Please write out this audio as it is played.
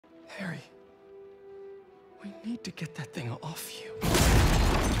Harry, we need to get that thing off you.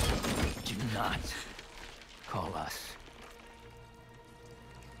 Do not call us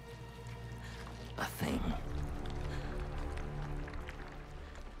a thing.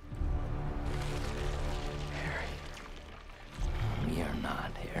 Harry. We are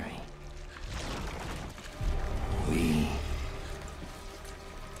not, Harry. We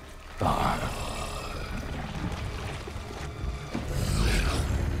are.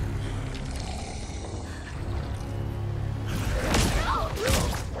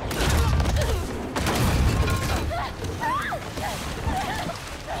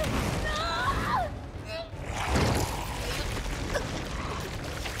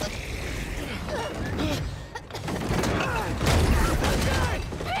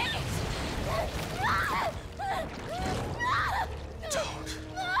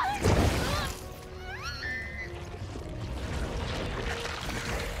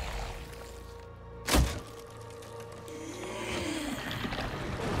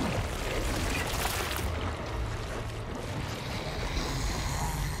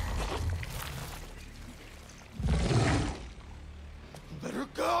 Let her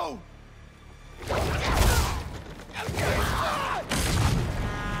go!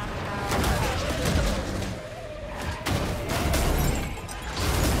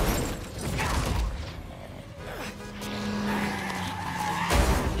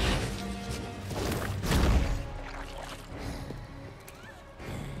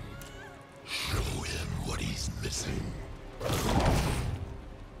 Show him what he's missing.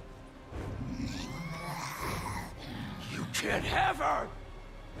 You can't have her!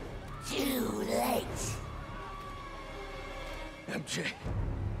 Too late. MJ.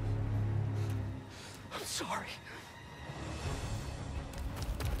 I'm sorry.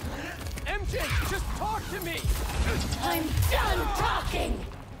 MJ, just talk to me! I'm done talking!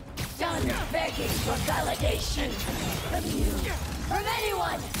 Done begging for validation from you, from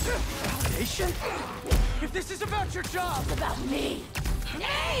anyone! Validation? If this is about your job! It's about me!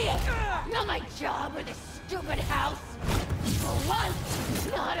 Nay! Not my job or this stupid house! For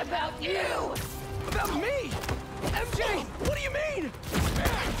once, not about you! About me? MJ, what do you mean?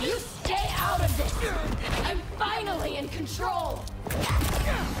 You stay out of this! I'm finally in control!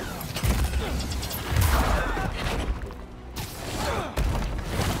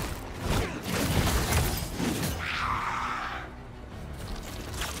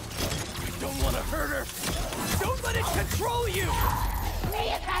 Don't want to hurt her! Don't let it control you! We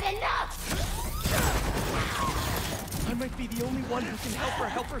have had enough! I might be the only one who can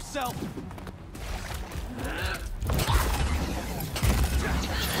help herself.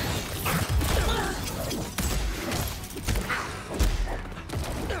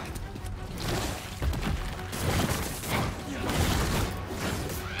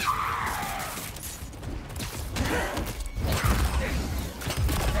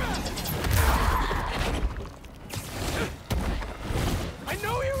 I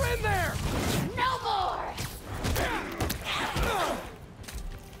know you're in there! No more!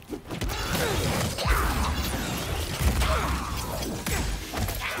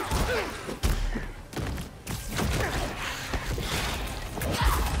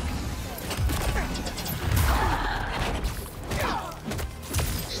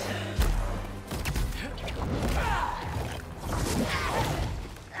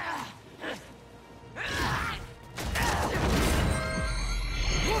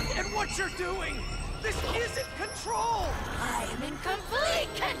 Look at what you're doing! This isn't control! I am in complete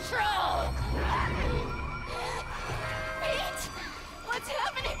control! Pete! What's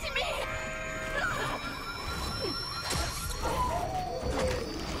happening to me?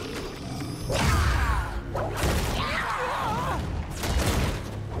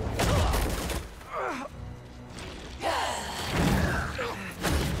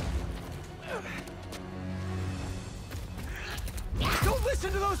 Don't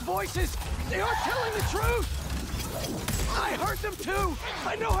listen to those voices! They aren't telling the truth! I heard them too!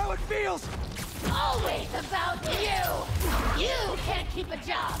 I know how it feels! Always about you! You can't keep a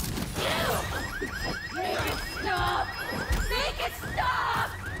job! You! Make it stop! Make it stop!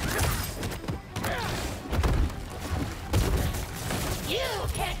 You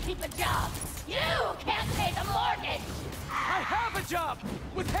can't keep a job! You can't pay the mortgage! I have a job!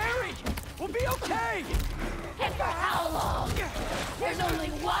 With Harry! We'll be okay! And for how long? There's only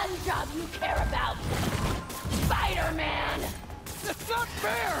one job you care about! Spider-Man! That's not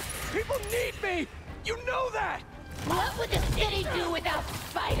fair! People need me! You know that! What would the city do without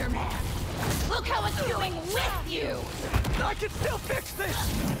Spider-Man? Look how it's doing with you! I can still fix this!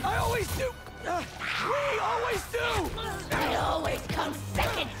 I always do! We always do! I always come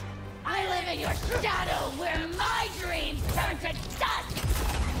second! in your shadow where my dreams turn to dust!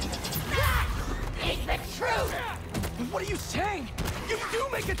 That is the truth! What are you saying? You do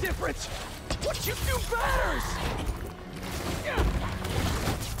make a difference! What you do matters!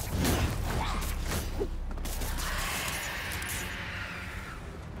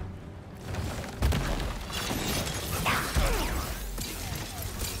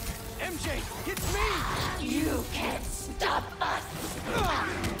 MJ, it's me! You can't stop us!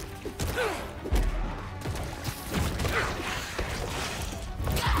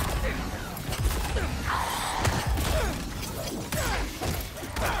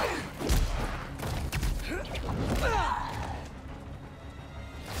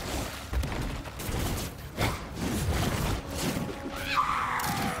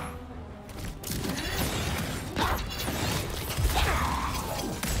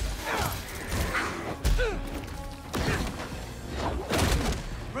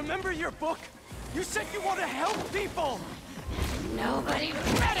 Remember your book? You said you want to help people! Nobody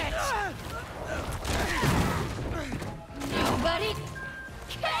read it! Nobody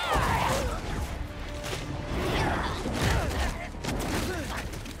cared!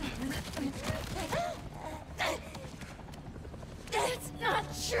 That's not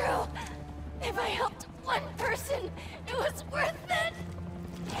true! If I helped one person, it was worth it!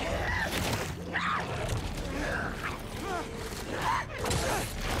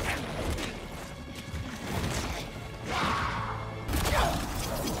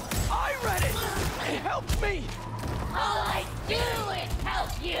 I read it! It helped me! All I do is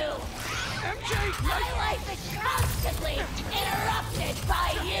help you! MJ, My life is constantly interrupted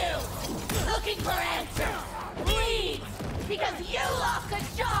by you! Looking for answers, leads, because you lost a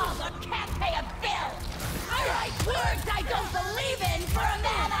job or can't pay a bill! I write words I don't believe in for a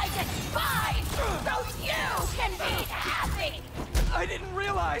man I despise, so you can be happy! I didn't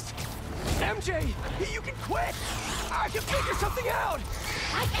realize! MJ, you can quit! I can figure something out!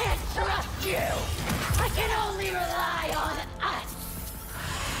 I can't trust you! I can only rely on us!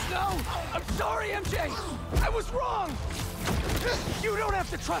 No! I'm sorry, MJ! I was wrong! You don't have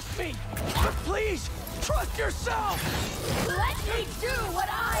to trust me! But please, trust yourself! Let me do what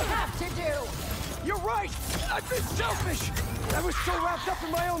I have to do! You're right! I've been selfish! I was so wrapped up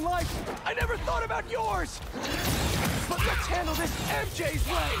in my own life, I never thought about yours! But let's handle this MJ's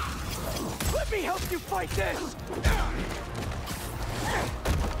way! Let me help you fight this!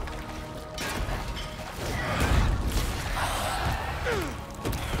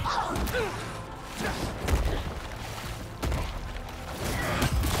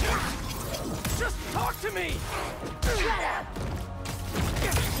 Just talk to me! Shut up!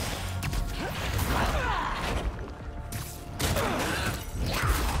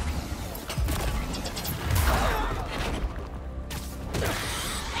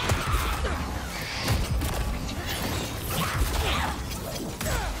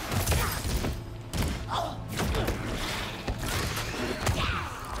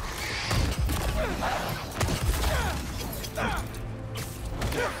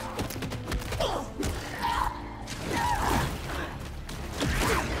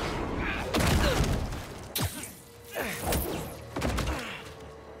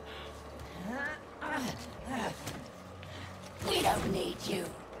 We don't need you.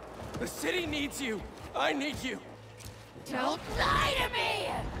 The city needs you! I need you! Don't lie to me!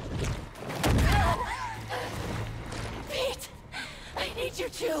 Pete! I need you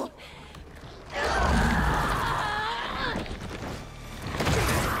too!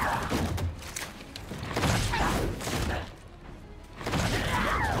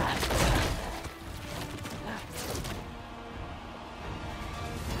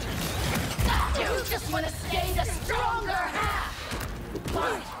 You just want to stay the stronger half!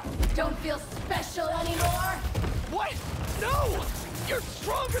 What? Don't feel special anymore? What? No! You're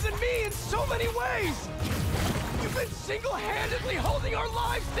stronger than me in so many ways! You've been single-handedly holding our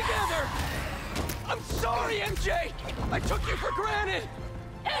lives together! I'm sorry, MJ! I took you for granted!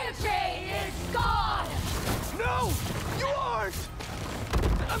 MJ is gone! No! You aren't!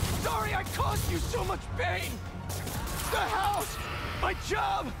 I'm sorry I caused you so much pain! The house! My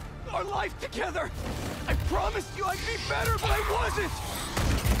job! Our life together! I promised you I'd be better, but I wasn't!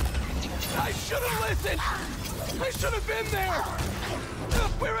 I should have listened! I should have been there!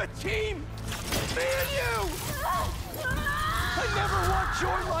 We're a team! Me and you! I never want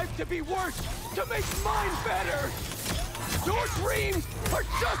your life to be worse, to make mine better! Your dreams are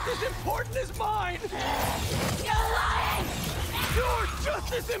just as important as mine! You're lying! You're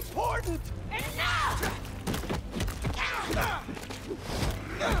just as important! Enough!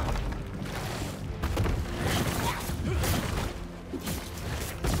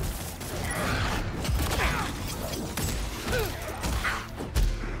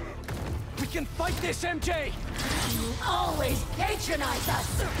 this, MJ! You always patronize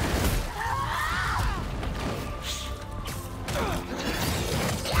us!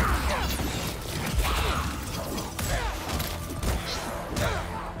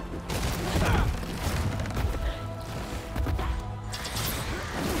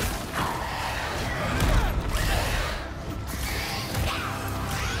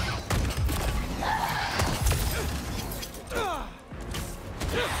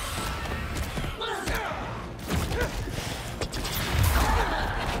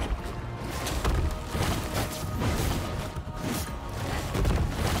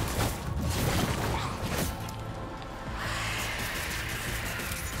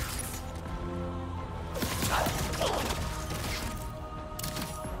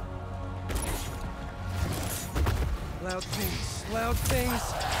 Loud things, loud things.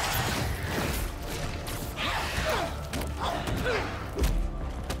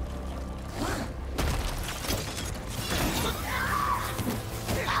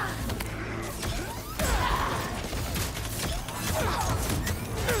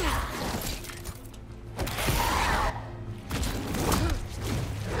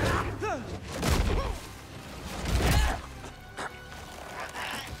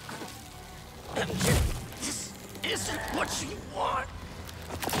 Isn't what you want.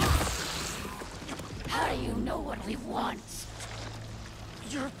 How do you know what we want?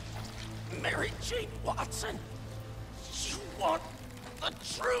 You're Mary Jane Watson. You want the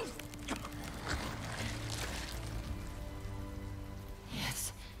truth.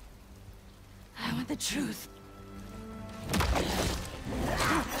 Yes. I want the truth.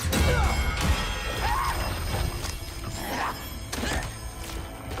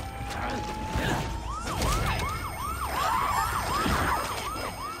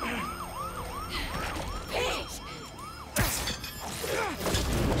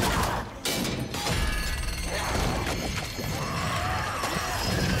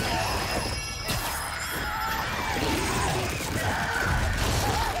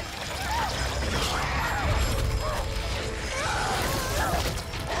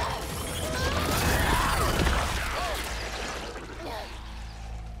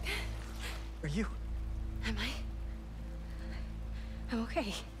 Are you? Am I? I'm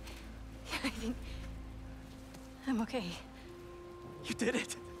okay. I think... I'm okay. You did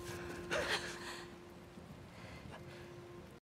it.